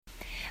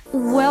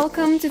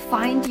Welcome to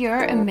Find Your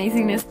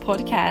Amazingness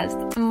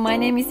podcast. My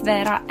name is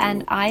Vera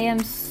and I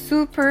am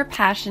super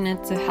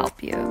passionate to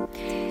help you.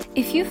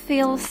 If you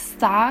feel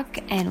stuck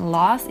and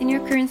lost in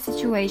your current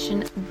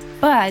situation,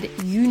 but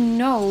you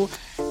know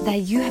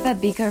that you have a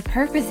bigger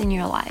purpose in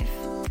your life,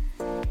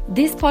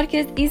 this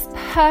podcast is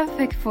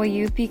perfect for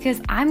you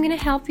because I'm going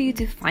to help you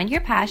to find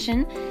your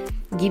passion,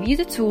 give you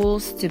the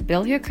tools to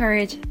build your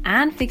courage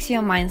and fix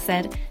your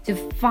mindset to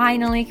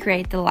finally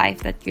create the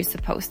life that you're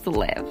supposed to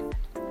live.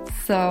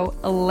 So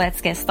let's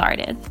get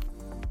started.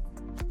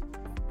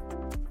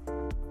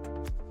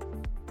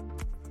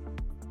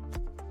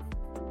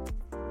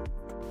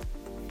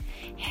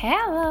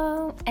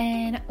 Hello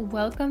and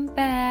welcome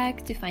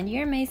back to Find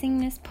Your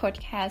Amazingness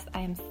podcast.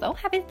 I am so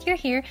happy that you're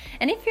here.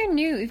 And if you're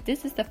new, if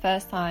this is the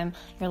first time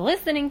you're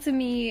listening to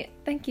me,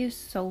 thank you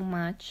so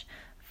much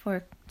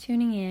for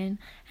tuning in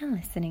and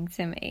listening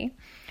to me.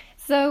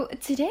 So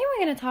today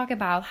we're going to talk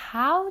about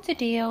how to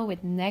deal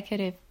with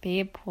negative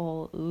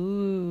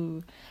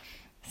people.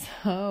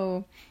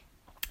 So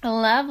a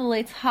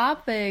lovely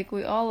topic.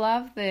 We all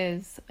love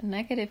this,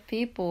 negative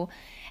people.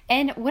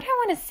 And what I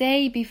want to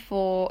say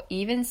before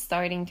even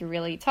starting to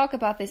really talk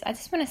about this, I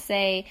just want to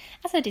say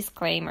as a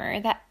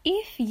disclaimer that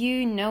if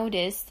you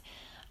noticed,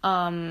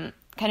 kind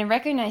of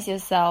recognize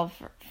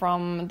yourself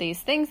from these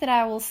things that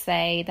I will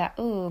say that,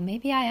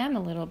 maybe I am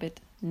a little bit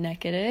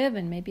negative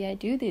and maybe I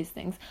do these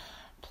things.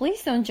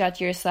 Please don't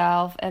judge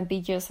yourself and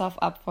beat yourself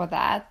up for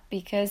that,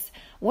 because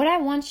what I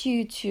want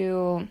you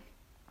to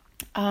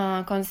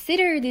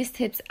consider these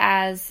tips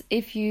as,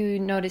 if you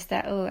notice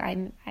that,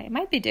 I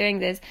might be doing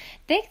this,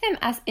 take them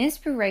as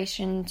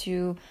inspiration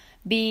to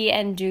be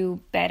and do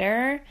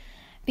better.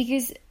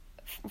 Because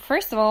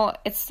first of all,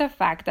 it's the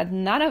fact that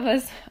none of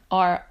us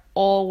are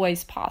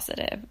always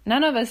positive.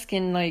 None of us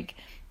can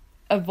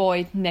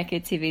avoid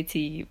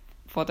negativity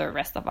for the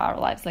rest of our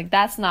lives.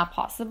 That's not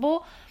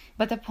possible.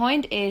 But the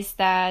point is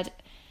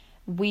that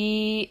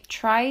we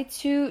try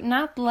to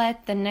not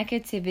let the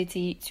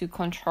negativity to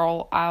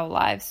control our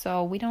lives.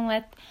 So we don't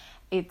let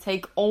it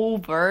take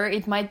over.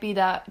 It might be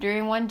that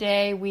during one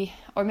day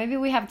or maybe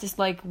we have just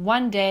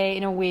one day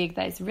in a week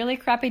that is a really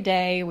crappy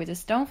day. We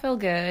just don't feel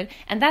good.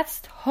 And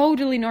that's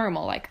totally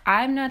normal.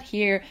 I'm not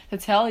here to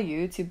tell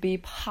you to be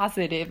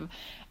positive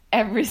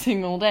every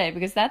single day,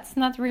 because that's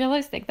not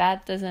realistic.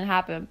 That doesn't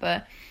happen.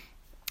 But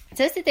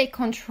just to take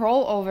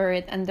control over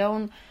it and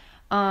don't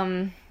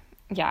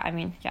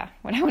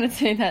what I want to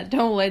say, that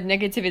don't let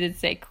negativity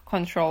take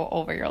control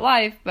over your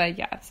life. But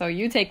so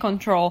you take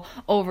control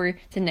over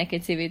the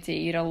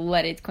negativity. You don't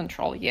let it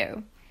control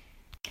you.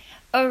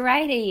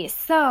 Alrighty,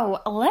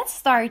 so let's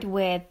start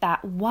with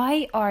that.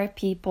 Why are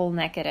people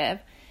negative?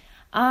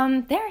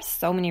 There are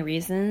so many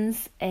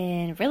reasons,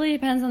 and really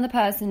depends on the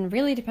person,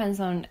 really depends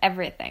on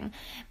everything.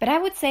 But I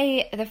would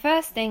say the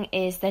first thing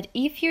is that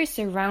if you're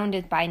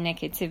surrounded by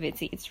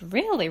negativity, it's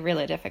really,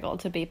 really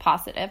difficult to be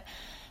positive.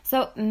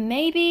 So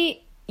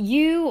maybe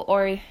you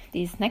or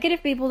these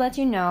negative people that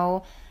you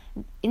know,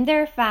 in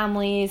their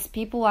families,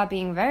 people are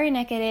being very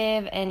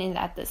negative, and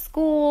at the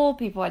school,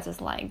 people are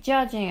just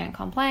judging and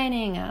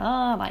complaining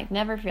and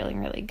never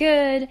feeling really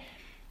good.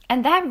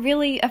 And that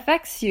really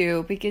affects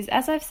you because,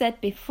 as I've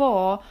said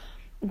before,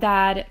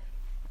 that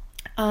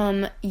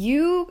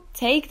you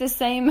take the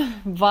same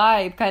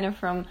vibe kind of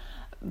from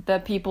the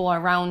people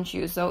around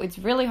you. So it's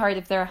really hard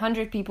if there are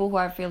 100 people who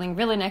are feeling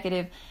really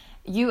negative.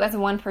 You as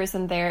one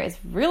person there, is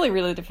really,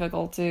 really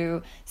difficult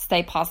to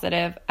stay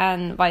positive,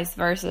 and vice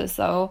versa.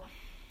 So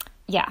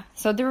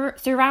so the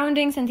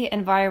surroundings and the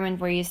environment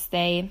where you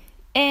stay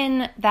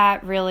in,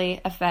 that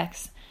really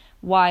affects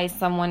why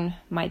someone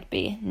might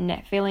be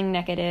feeling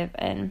negative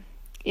and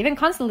even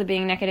constantly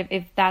being negative,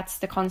 if that's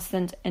the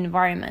constant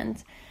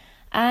environment.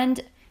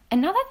 And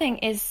another thing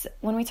is,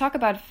 when we talk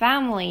about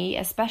family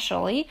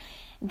especially,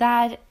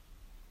 that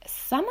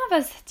some of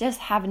us just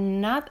have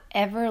not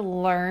ever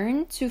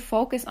learned to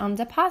focus on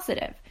the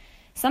positive.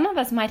 Some of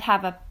us might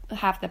have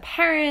the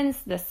parents,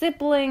 the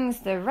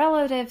siblings, the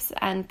relatives,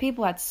 and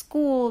people at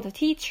school, the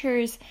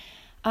teachers,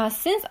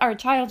 since our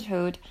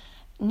childhood,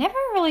 never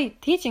really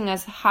teaching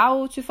us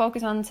how to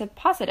focus on the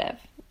positive.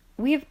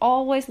 We've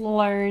always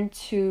learned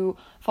to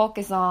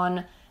focus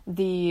on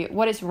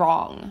what is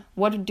wrong,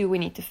 what do we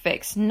need to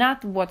fix,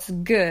 not what's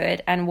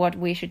good and what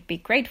we should be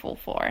grateful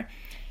for.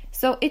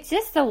 So it's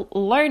just a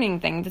learning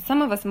thing that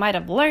some of us might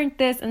have learned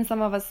this and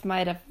some of us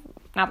might have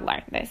not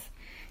learned this.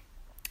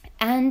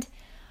 And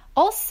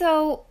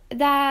also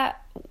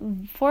that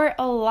for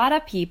a lot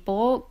of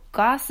people,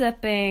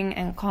 gossiping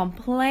and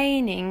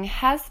complaining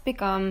has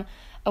become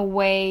a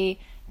way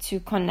to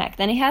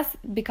connect, and it has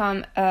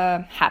become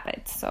a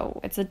habit.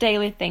 So it's a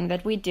daily thing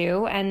that we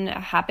do, and a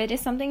habit is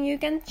something you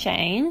can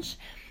change,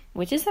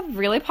 which is a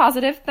really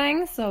positive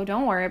thing, so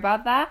don't worry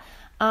about that.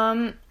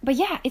 But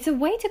it's a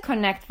way to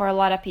connect for a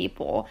lot of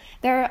people.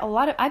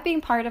 I've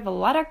been part of a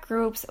lot of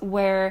groups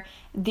where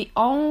the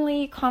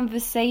only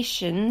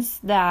conversations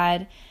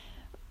that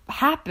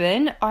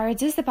happen are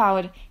just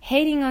about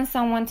hating on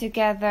someone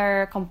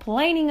together,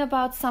 complaining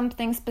about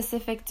something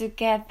specific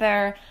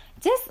together,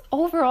 just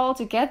overall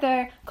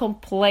together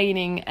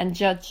complaining and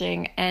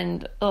judging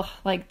and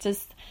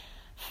just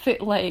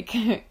like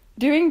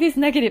doing this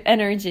negative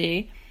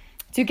energy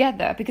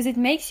together, because it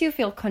makes you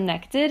feel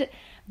connected.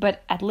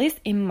 But at least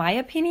in my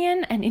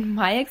opinion and in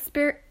my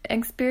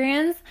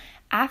experience,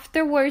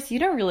 afterwards you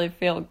don't really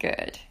feel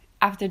good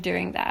after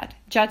doing that,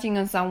 judging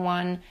on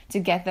someone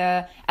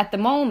together. At the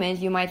moment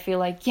you might feel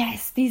like,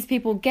 yes, these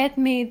people get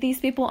me, these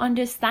people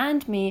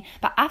understand me,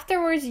 but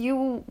afterwards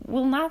you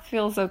will not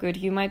feel so good.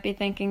 You might be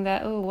thinking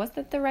that, oh, was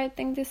that the right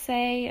thing to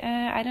say?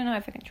 I don't know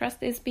if I can trust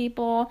these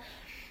people.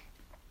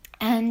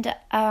 And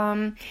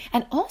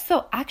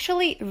also,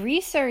 actually,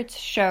 research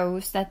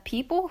shows that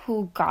people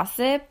who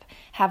gossip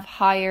have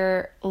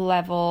higher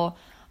level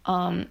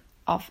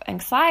of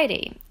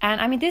anxiety. And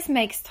I mean, this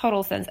makes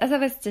total sense. As I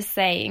was just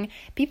saying,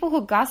 people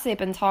who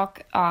gossip and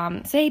talk,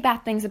 say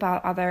bad things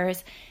about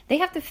others, they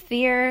have the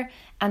fear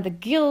and the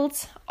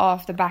guilt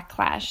of the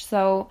backlash.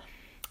 So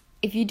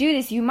if you do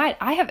this,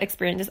 I have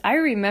experienced this. I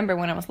remember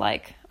when I was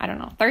like,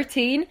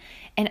 13,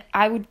 and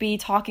I would be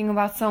talking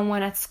about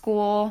someone at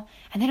school,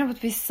 and then I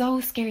would be so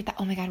scared that,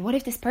 oh my God, what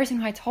if this person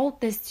who I told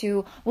this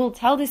to will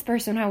tell this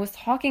person who I was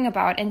talking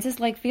about, and just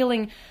like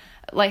feeling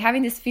like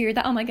having this fear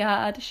that, oh my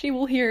God, she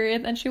will hear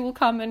it and she will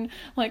come and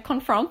like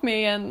confront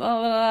me and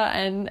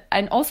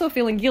also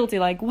feeling guilty,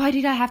 like, why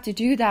did I have to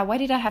do that? Why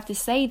did I have to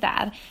say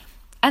that?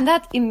 And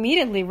that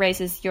immediately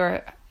raises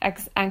your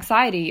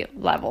anxiety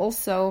levels.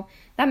 So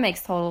that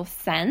makes total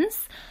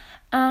sense.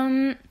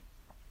 And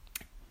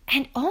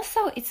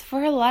also it's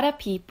for a lot of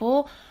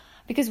people,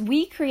 because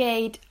we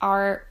create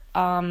our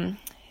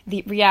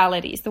the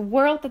realities, the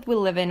world that we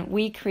live in,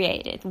 we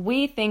create it.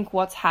 We think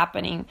what's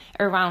happening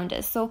around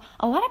us. So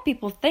a lot of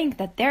people think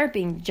that they're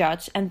being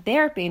judged and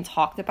they're being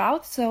talked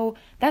about. So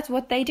that's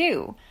what they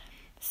do.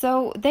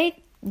 So they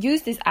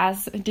use this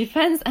as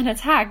defense and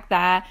attack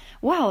that,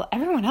 well,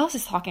 everyone else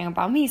is talking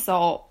about me.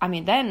 So, I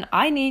mean, then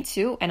I need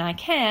to, and I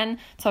can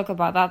talk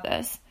about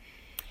others.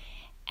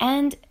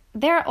 And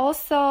there are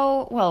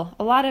also,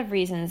 a lot of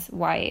reasons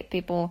why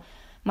people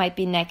might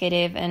be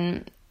negative,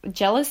 and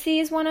jealousy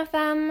is one of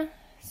them.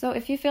 So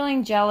if you're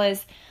feeling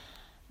jealous,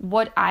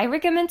 what I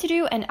recommend to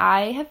do, and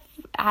I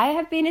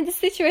have been in this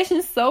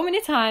situation so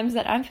many times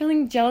that I'm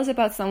feeling jealous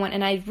about someone,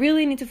 and I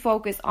really need to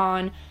focus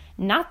on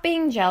not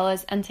being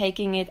jealous and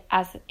taking it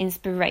as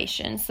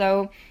inspiration.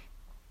 So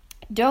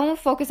don't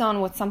focus on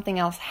what something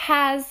else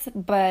has,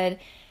 but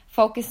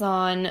focus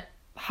on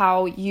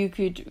how you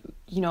could,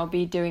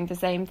 be doing the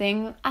same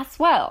thing as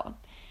well.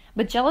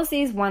 But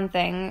jealousy is one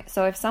thing.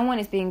 So if someone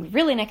is being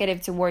really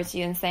negative towards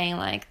you and saying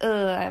like,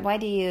 why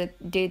do you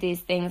do these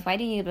things? Why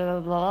do you blah,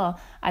 blah, blah?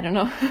 I don't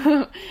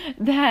know.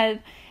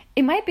 That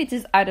it might be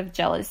just out of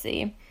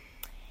jealousy.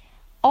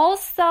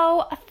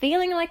 Also,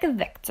 feeling like a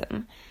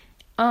victim.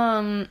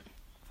 I'm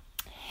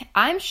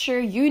sure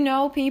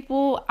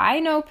I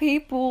know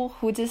people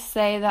who just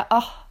say that,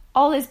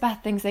 all these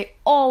bad things, they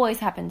always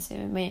happen to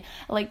me.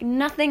 Like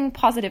nothing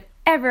positive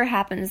ever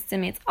happens to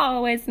me. It's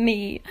always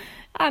me.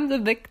 I'm the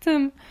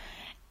victim.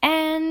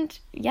 And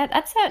yeah,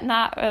 that's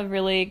not a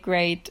really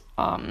great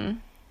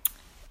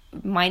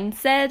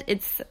mindset.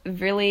 It's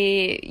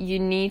really, you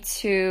need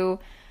to,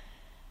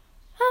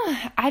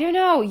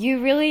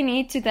 you really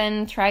need to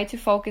then try to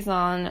focus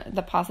on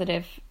the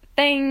positive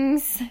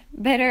things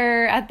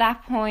better at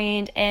that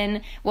point.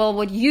 And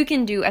what you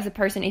can do as a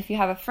person, if you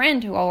have a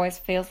friend who always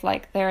feels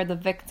like they're the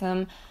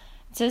victim,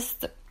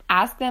 just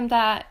ask them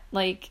that,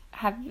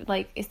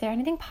 is there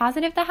anything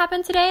positive that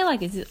happened today?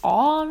 Like, is it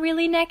all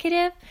really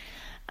negative?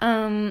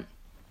 And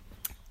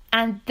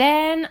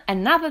then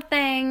another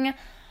thing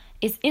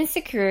is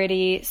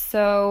insecurity.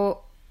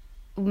 So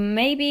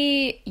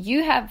maybe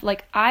you have,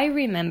 I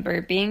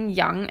remember being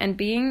young and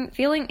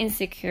feeling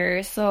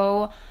insecure.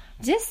 So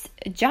just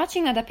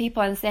judging other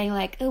people and saying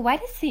like, oh, why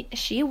does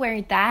she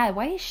wear that?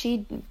 Why is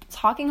she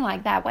talking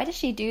like that? Why does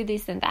she do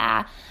this and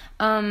that?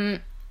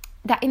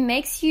 That it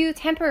makes you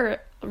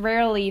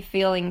temporarily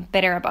feeling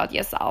better about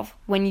yourself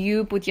when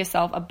you put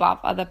yourself above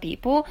other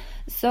people.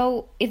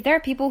 So if there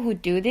are people who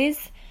do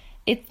this,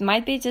 it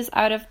might be just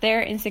out of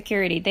their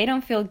insecurity. They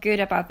don't feel good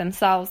about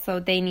themselves, so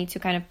they need to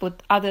kind of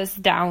put others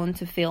down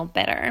to feel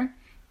better.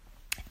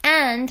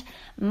 And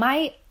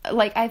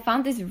I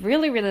found this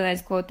really, really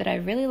nice quote that I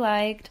really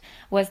liked,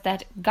 was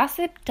that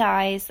gossip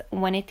dies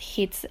when it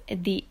hits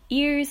the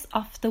ears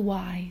of the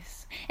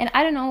wise. And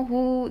I don't know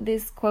who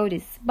this quote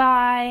is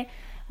by.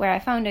 Where I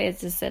found it,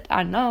 it's just said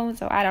unknown,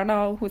 so I don't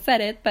know who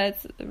said it, but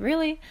it's a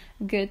really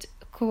good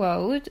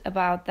quote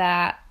about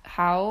that,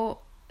 how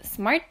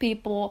smart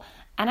people,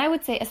 and I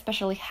would say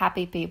especially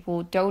happy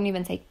people, don't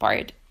even take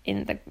part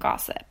in the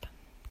gossip.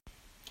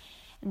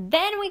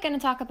 Then we're going to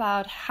talk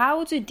about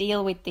how to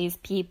deal with these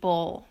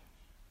people.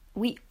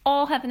 We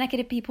all have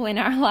negative people in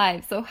our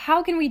lives, so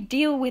how can we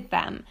deal with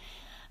them?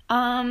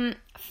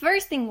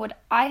 First thing,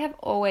 what I have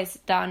always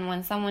done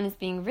when someone is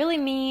being really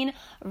mean,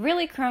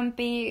 really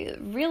grumpy,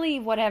 really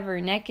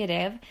whatever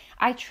negative,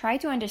 I try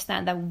to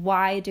understand that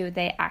why do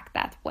they act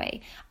that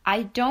way.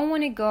 I don't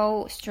want to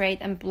go straight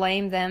and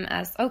blame them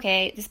as,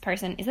 okay, this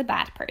person is a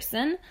bad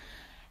person.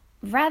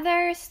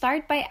 rather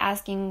start by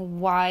asking,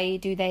 why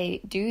do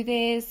they do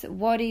this?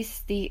 What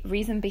is the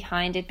reason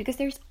behind it? Because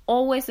there's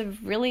always a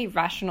really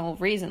rational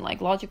reason, like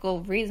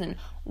logical reason.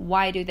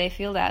 Why do they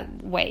feel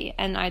that way?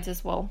 And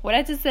what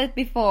I just said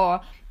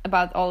before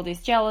about all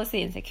this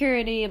jealousy,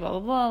 insecurity, blah, blah,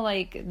 blah,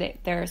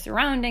 like their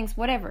surroundings,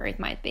 whatever it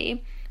might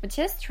be. But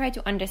just try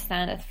to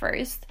understand at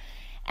first.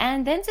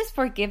 And then just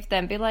forgive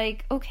them. Be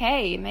like,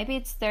 okay, maybe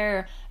it's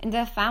in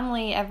their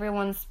family,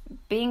 everyone's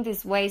being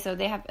this way, so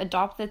they have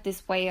adopted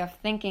this way of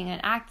thinking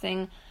and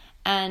acting.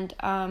 And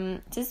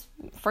just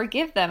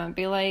forgive them and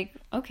be like,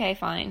 okay,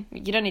 fine.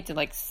 You don't need to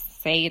like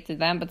say it to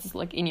them, but just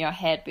like in your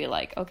head, be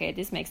like, okay,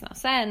 this makes no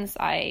sense.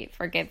 I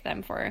forgive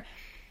them for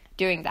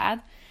doing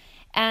that.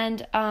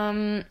 And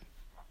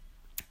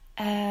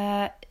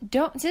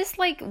don't just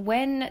like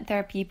when there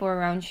are people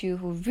around you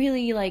who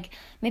really like,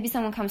 maybe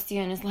someone comes to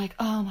you and is like,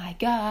 oh my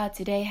god,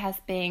 today has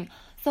been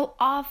so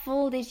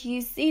awful, did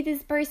you see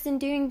this person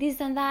doing this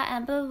and that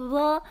and blah blah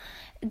blah.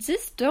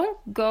 Just don't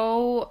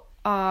go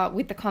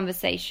with the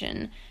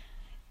conversation.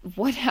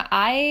 What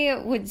I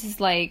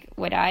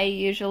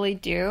usually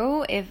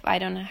do if I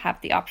don't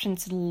have the option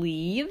to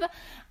leave,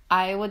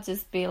 I would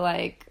just be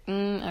like,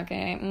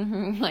 okay,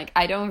 like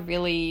I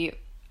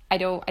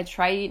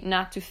try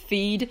not to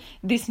feed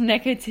this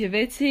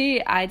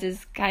negativity.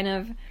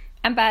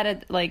 I'm bad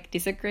at like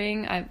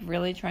disagreeing. I'm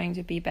really trying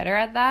to be better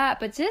at that.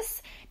 But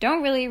just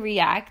don't really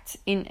react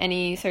in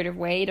any sort of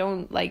way.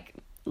 Don't like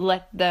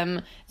let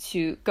them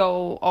to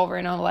go over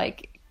and on,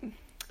 like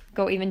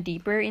go even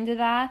deeper into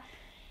that.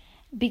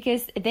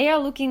 Because they are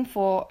looking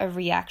for a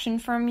reaction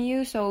from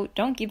you. So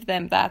don't give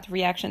them that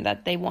reaction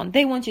that they want.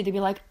 They want you to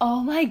be like,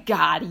 oh my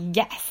god,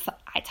 yes,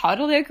 I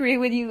totally agree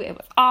with you. It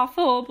was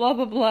awful, blah,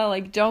 blah, blah.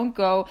 Like, don't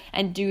go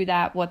and do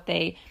that, what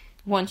they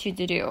want you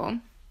to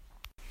do.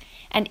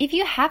 And if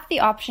you have the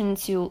option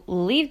to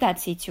leave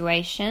that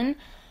situation,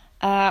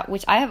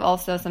 which I have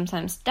also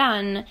sometimes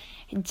done,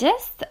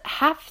 just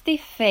have the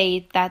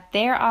faith that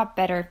there are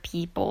better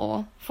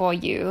people for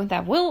you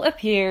that will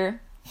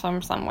appear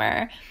from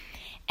somewhere.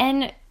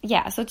 And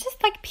yeah, so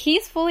just like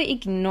peacefully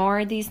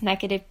ignore these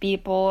negative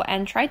people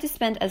and try to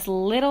spend as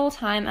little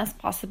time as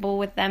possible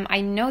with them.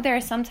 I know there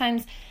are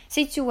sometimes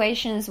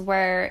situations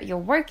where you're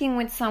working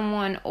with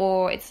someone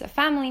or it's a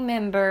family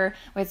member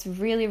where it's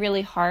really,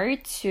 really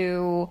hard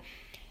to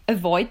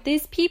avoid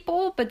these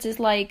people, but just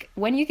like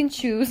when you can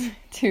choose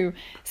to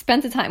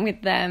spend the time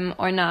with them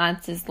or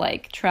not, just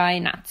like try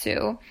not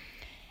to.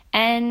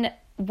 And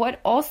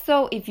what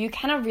also, if you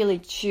cannot really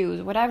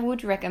choose, what I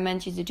would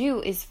recommend you to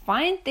do is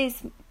find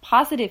these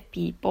positive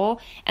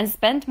people and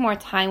spend more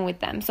time with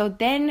them. So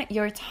then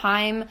your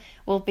time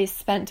will be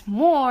spent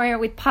more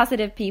with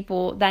positive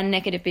people than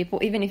negative people,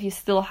 even if you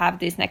still have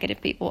these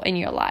negative people in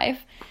your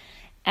life.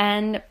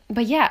 But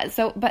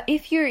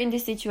if you're in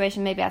this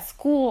situation, maybe at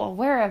school or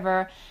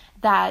wherever,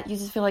 that you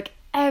just feel like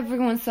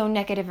everyone's so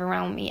negative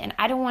around me and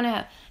I don't want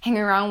to hang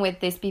around with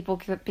these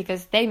people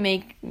because they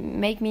make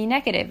me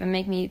negative and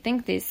make me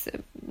think these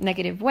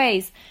negative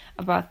ways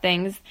about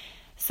things.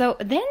 So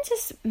then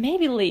just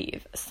maybe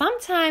leave.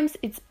 Sometimes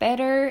it's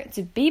better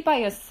to be by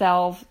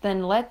yourself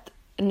than let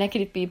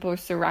negative people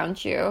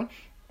surround you.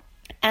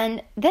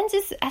 And then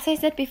just, as I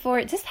said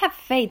before, just have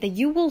faith that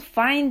you will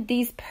find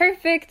these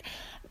perfect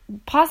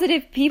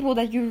positive people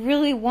that you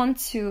really want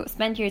to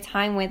spend your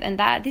time with. And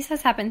that this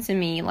has happened to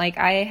me. Like,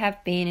 I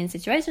have been in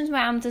situations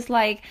where I'm just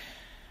like,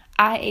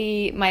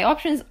 my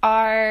options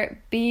are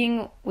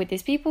being with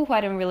these people who I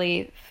don't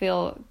really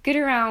feel good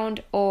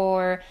around,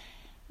 or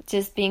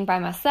just being by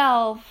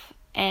myself.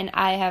 And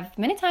I have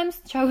many times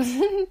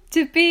chosen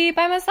to be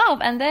by myself,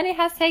 and then it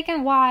has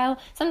taken a while.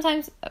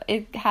 Sometimes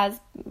it has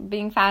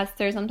been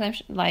faster,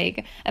 sometimes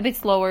like a bit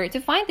slower, to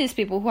find these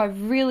people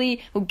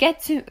who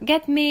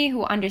get me,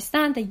 who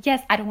understand that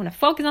yes, I don't want to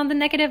focus on the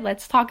negative,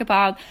 let's talk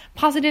about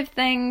positive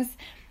things.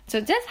 So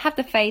just have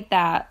the faith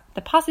that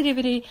the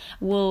positivity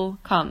will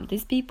come.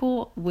 These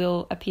people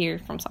will appear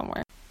from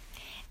somewhere.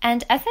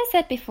 And as I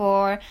said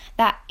before,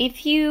 that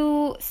if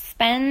you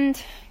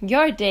spend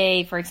your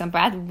day, for example,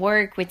 at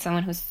work with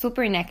someone who's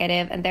super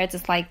negative and they're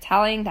just like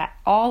telling that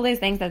all these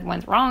things that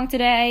went wrong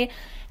today,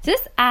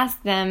 just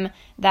ask them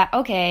that,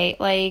 okay,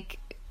 like,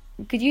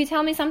 could you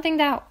tell me something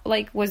that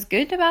like was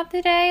good about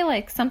the day,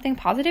 like something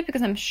positive?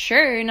 Because I'm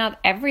sure not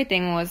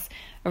everything was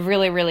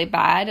really, really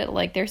bad.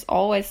 Like, there's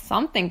always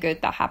something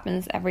good that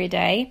happens every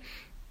day.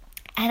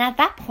 And at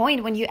that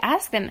point, when you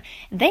ask them,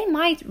 they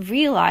might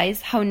realize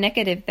how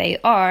negative they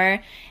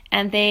are,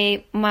 and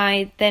they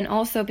might then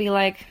also be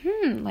like,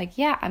 like,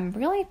 yeah, I'm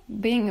really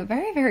being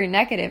very, very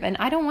negative, and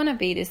I don't want to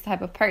be this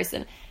type of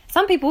person.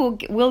 Some people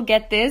will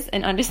get this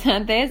and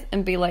understand this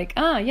and be like,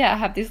 oh, yeah, I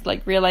have this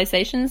like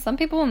realization. Some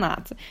people will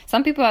not.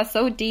 Some people are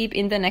so deep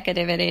in the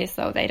negativity,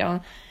 so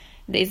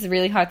it's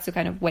really hard to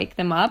kind of wake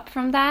them up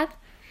from that.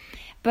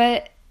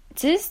 But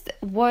just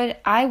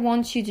what I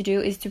want you to do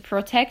is to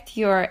protect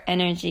your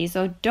energy.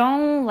 So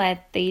don't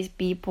let these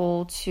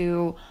people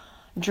to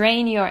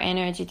drain your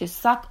energy, to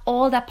suck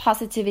all that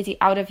positivity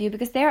out of you,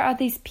 because there are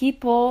these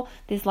people,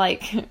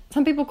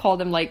 some people call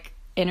them like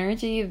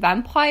energy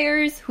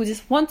vampires who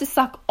just want to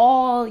suck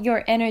all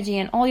your energy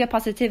and all your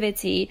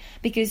positivity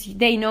because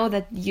they know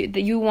that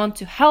you want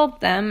to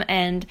help them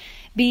and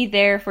be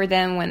there for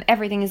them when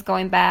everything is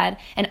going bad.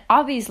 And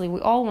obviously we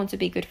all want to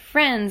be good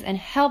friends and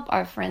help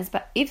our friends,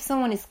 but if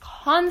someone is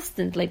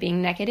constantly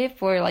being negative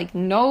for like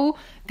no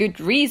good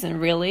reason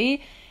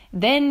really,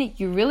 then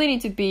you really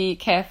need to be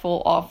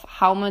careful of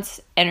how much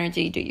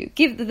energy do you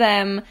give to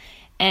them.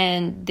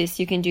 And this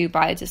you can do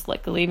by just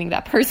like leaving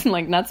that person,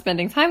 like not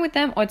spending time with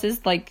them, or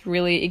just like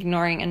really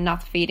ignoring and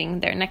not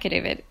feeding their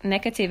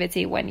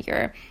negativity when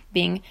you're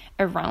being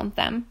around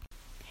them.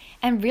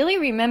 And really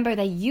remember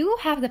that you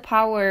have the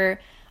power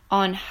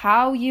on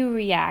how you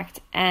react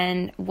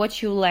and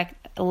what you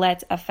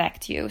let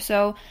affect you.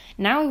 So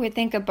now we would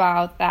think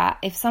about that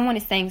if someone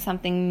is saying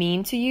something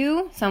mean to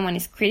you, someone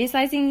is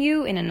criticizing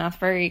you in a not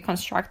very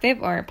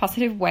constructive or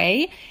positive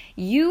way,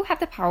 you have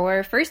the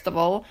power, first of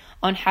all,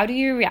 on how do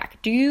you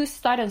react. Do you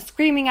start on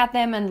screaming at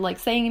them and like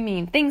saying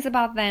mean things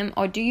about them,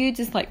 or do you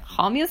just like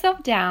calm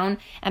yourself down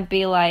and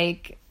be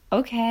like,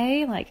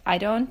 okay, like I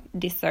don't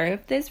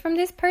deserve this from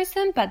this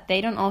person, but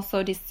they don't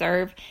also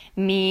deserve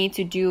me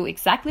to do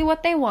exactly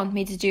what they want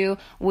me to do,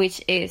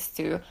 which is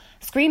to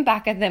scream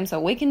back at them so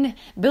we can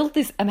build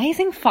this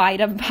amazing fight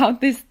about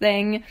this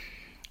thing.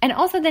 And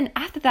also then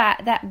after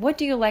that what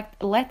do you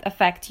let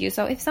affect you?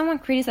 So if someone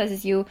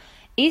criticizes you,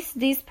 is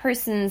this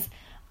person's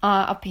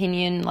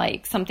opinion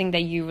like something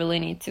that you really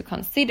need to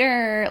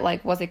consider?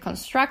 Like, was it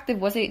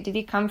constructive? Did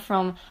it come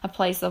from a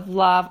place of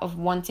love, of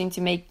wanting to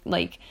make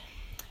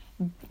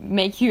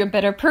you a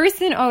better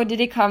person, or did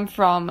it come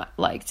from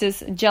like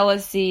just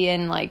jealousy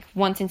and like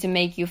wanting to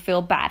make you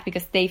feel bad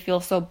because they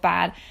feel so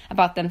bad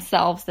about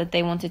themselves that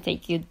they want to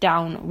take you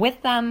down with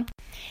them?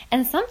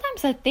 And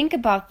sometimes I think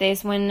about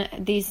this when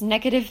these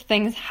negative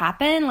things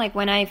happen, like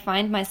when I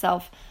find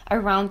myself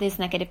around these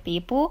negative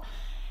people,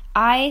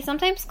 I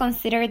sometimes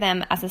consider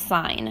them as a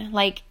sign.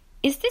 Like,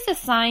 is this a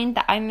sign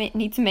that I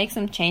need to make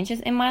some changes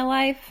in my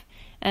life?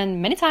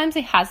 And many times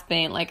it has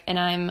been, like, and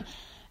I'm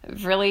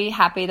really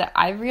happy that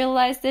I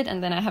realized it.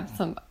 And then I have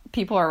some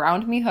people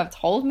around me who have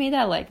told me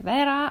that, like,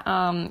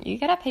 Vera, you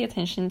gotta pay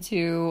attention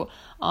to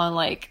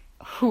like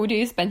who do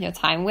you spend your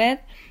time with.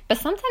 But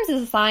sometimes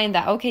it's a sign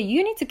that, okay,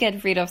 you need to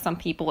get rid of some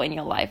people in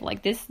your life.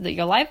 Like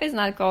your life is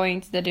not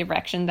going to the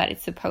direction that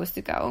it's supposed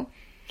to go.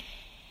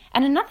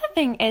 And another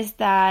thing is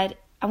that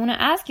I want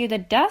to ask you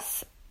that,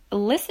 does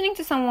listening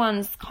to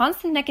someone's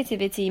constant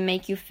negativity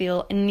make you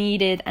feel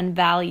needed and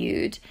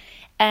valued?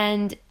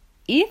 And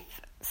if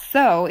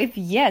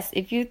yes,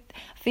 if you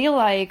feel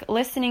like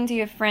listening to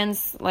your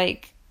friends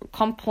like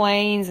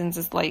complaints and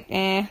just like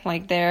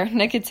their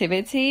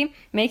negativity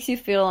makes you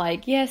feel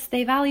like, yes,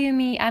 they value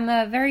me, I'm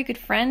a very good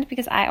friend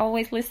because I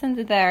always listen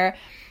to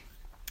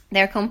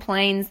their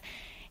complaints.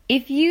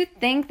 If you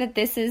think that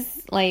this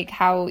is like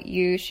how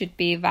you should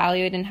be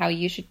valued and how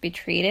you should be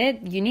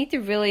treated, you need to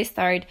really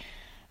start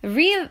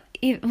revaluing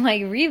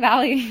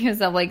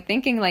yourself, like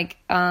thinking like,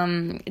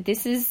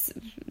 this is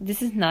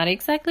not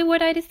exactly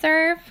what I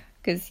deserve,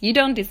 because you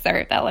don't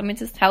deserve that. Let me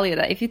just tell you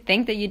that. If you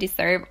think that you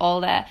deserve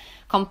all the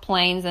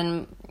complaints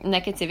and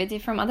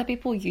negativity from other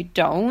people, you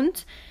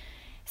don't.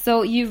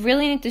 So you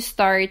really need to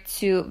start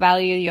to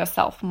value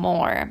yourself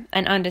more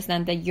and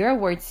understand that you're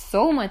worth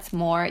so much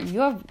more.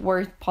 You're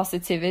worth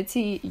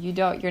positivity.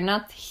 You're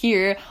not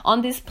here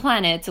on this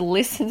planet to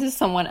listen to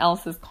someone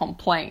else's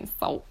complaints.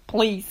 So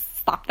please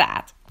stop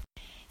that.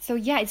 So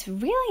yeah, it's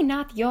really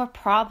not your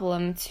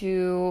problem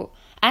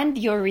and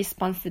your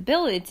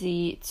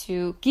responsibility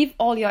to give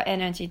all your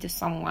energy to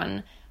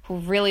someone who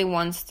really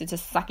wants to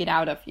just suck it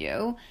out of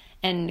you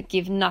and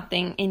give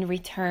nothing in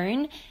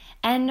return.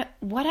 And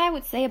what I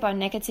would say about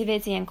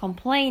negativity and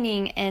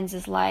complaining and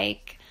just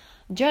like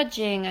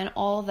judging and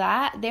all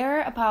that,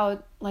 they're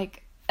about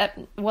like,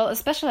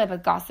 especially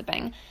about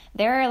gossiping.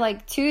 There are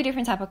like two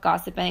different types of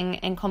gossiping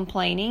and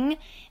complaining.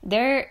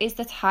 There is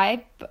the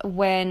type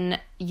when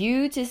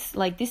you just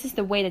like, this is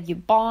the way that you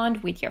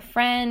bond with your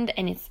friend,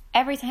 and it's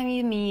every time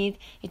you meet,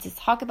 you just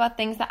talk about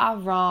things that are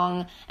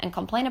wrong and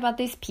complain about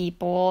these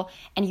people,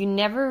 and you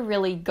never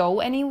really go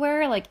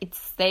anywhere. Like it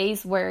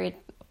stays where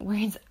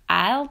it's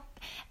at.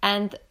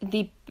 And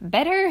the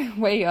better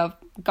way of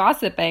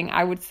gossiping,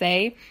 I would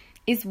say,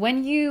 is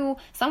when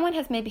someone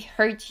has maybe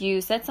hurt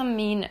you, said some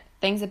mean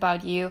things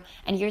about you,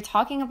 and you're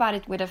talking about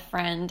it with a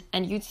friend,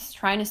 and you're just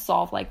trying to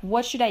solve, like,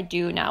 what should I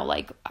do now?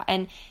 Like,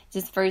 and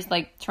just first,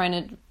 like, trying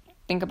to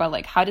think about,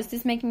 like, how does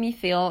this make me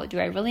feel? Do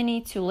I really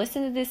need to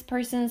listen to this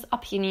person's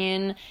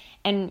opinion?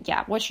 And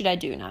yeah, what should I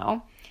do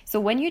now? So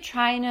when you're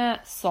trying to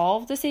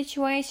solve the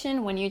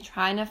situation, when you're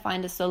trying to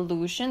find a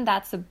solution,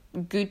 that's a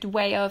good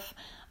way of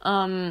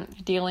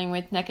dealing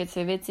with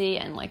negativity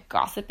and like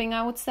gossiping,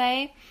 I would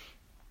say.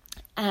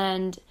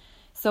 And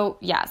so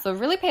yeah, so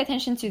really pay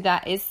attention to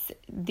that. Is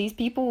these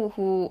people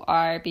who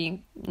are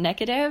being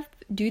negative,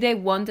 do they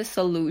want a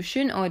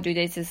solution, or do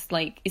they just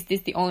like, is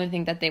this the only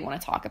thing that they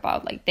want to talk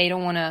about? Like they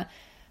don't want to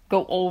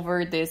go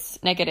over this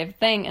negative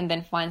thing and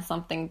then find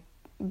something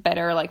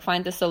better, like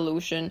find the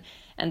solution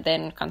and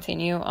then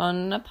continue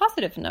on a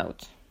positive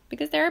note.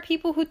 because there are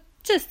people who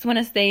just want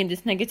to stay in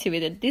this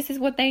negativity. This is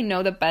what they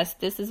know the best.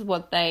 This is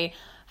what they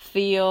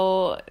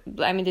feel.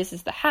 I mean, this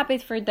is the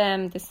habit for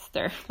them. This is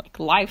their like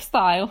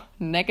lifestyle.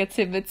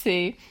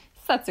 Negativity.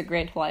 Such a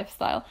great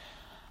lifestyle.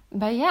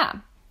 But yeah.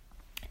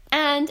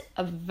 And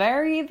a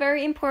very,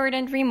 very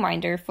important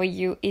reminder for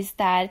you is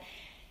that,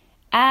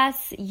 as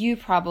you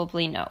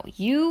probably know,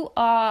 you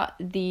are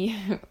the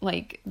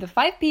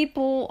 5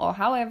 people or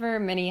however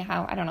many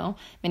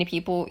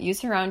people you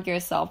surround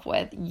yourself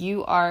with.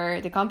 You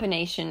are the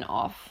combination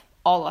of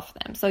all of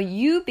them. So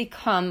you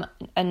become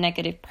a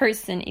negative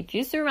person if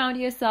you surround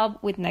yourself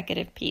with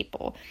negative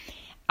people.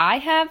 I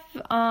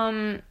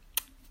have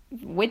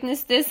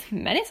witnessed this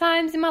many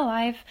times in my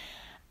life.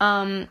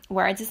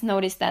 Where I just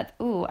noticed that,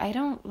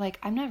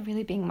 I'm not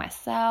really being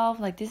myself.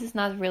 Like, this is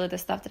not really the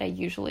stuff that I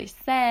usually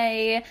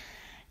say.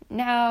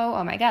 No,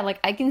 oh my God,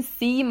 like, I can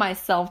see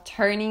myself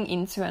turning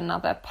into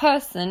another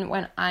person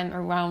when I'm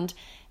around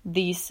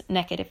these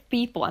negative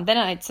people. And then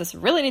I just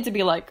really need to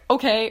be like,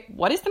 okay,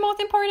 what is the most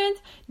important?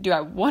 Do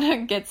I want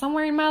to get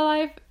somewhere in my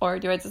life? Or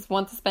do I just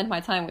want to spend my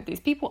time with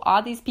these people?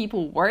 Are these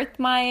people worth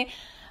my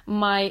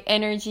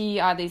energy?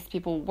 Are these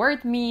people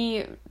worth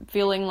me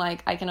feeling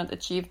like I cannot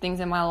achieve things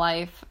in my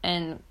life?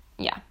 And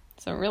yeah,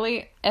 so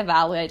really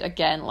evaluate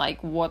again,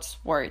 like, what's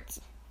worth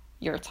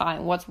your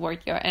time, what's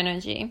worth your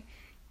energy.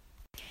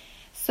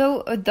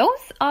 So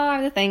those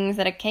are the things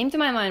that came to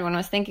my mind when I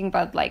was thinking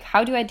about, like,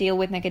 how do I deal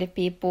with negative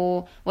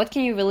people? What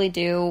can you really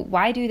do?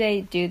 Why do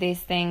they do these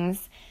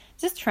things?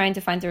 Just trying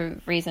to find the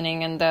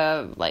reasoning and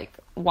the, like,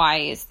 why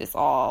is this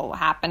all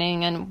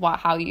happening and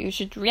how you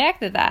should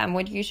react to that and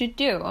what you should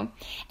do.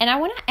 And I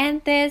want to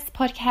end this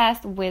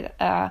podcast with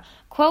a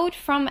quote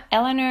from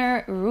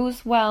Eleanor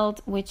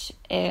Roosevelt, which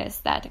is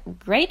that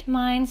great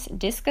minds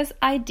discuss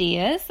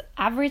ideas,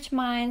 average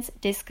minds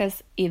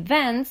discuss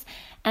events,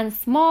 and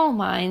small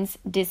minds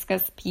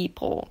discuss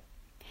people.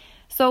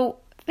 So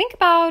think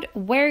about,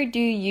 where do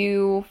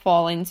you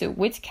fall into,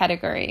 which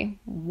category?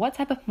 What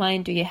type of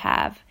mind do you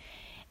have?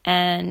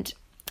 And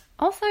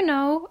also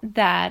know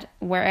that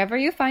wherever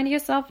you find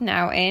yourself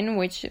now in,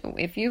 which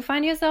if you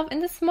find yourself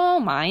in the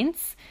small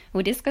minds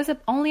who discuss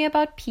only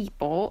about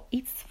people,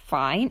 it's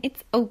fine,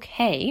 it's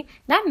okay.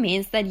 That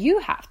means that you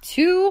have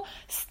 2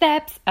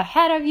 steps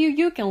ahead of you.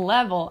 You can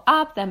level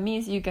up. That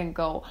means you can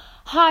go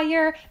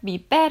higher, be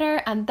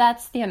better. And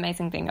that's the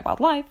amazing thing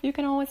about life. You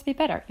can always be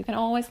better. You can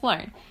always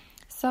learn.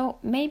 So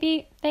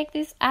maybe take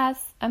this as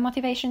a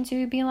motivation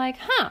to be like,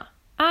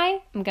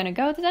 I am going to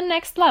go to the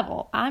next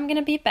level. I'm going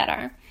to be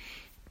better.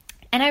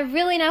 And I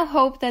really now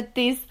hope that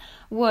this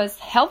was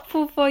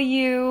helpful for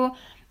you,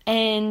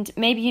 and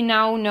maybe you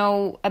now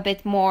know a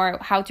bit more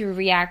how to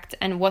react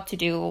and what to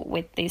do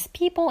with these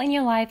people in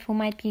your life who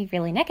might be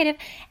really negative.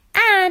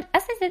 And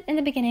as I said in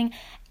the beginning,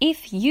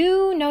 if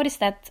you notice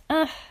that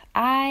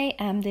I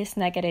am this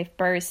negative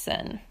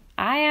person,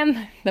 I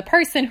am the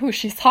person who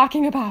she's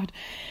talking about.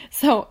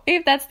 So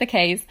if that's the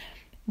case,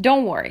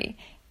 don't worry.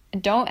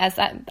 Don't, as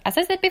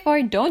I said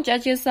before, don't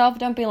judge yourself.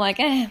 Don't be like,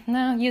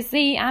 no, you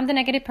see, I'm the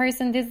negative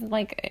person. This is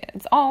like,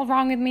 it's all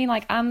wrong with me.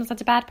 Like, I'm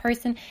such a bad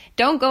person.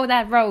 Don't go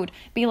that road.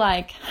 Be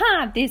like,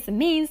 this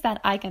means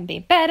that I can be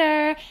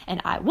better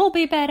and I will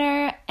be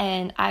better.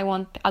 And I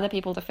want other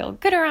people to feel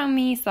good around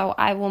me. So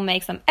I will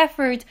make some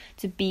effort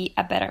to be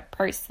a better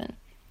person.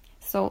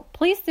 So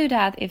please do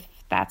that if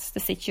that's the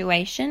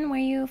situation where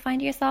you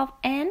find yourself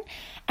in.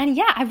 And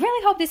yeah, I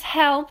really hope this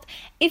helped.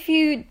 If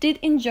you did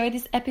enjoy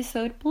this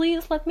episode,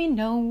 please let me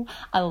know.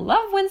 I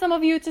love when some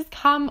of you just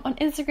come on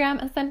Instagram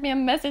and send me a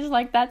message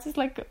like that. Just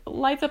like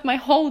lights up my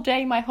whole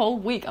day, my whole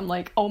week. I'm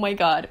like, oh my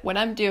God, what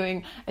I'm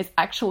doing is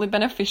actually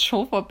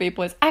beneficial for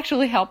people. It's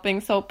actually helping.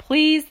 So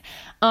please,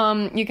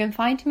 you can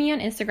find me on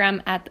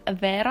Instagram at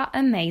Vera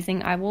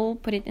Amazing. I will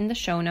put it in the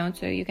show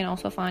notes, so you can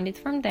also find it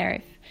from there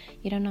if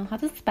you don't know how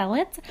to spell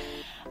it.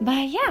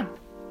 But yeah.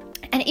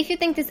 And if you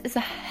think this is a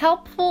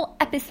helpful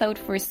episode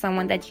for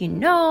someone that you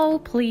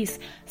know, please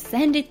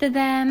send it to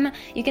them.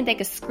 You can take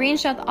a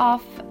screenshot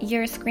of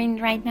your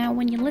screen right now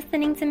when you're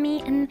listening to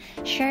me and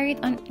share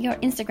it on your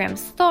Instagram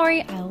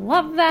story. I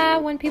love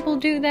that when people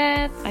do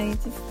that.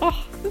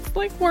 It's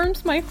like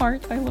warms my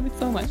heart. I love it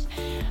so much.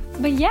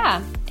 But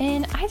yeah,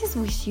 and I just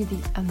wish you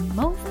the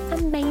most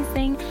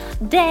amazing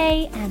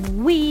day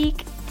and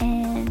week.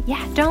 And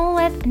yeah, don't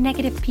let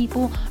negative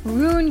people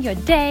ruin your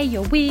day,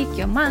 your week,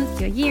 your month,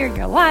 your year,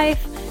 your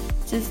life.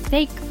 Just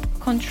take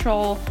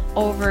control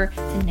over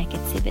the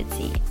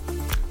negativity.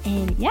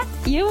 And yeah,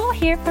 you will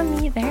hear from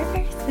me very,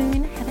 very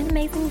soon. Have an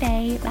amazing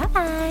day.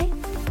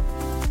 Bye-bye.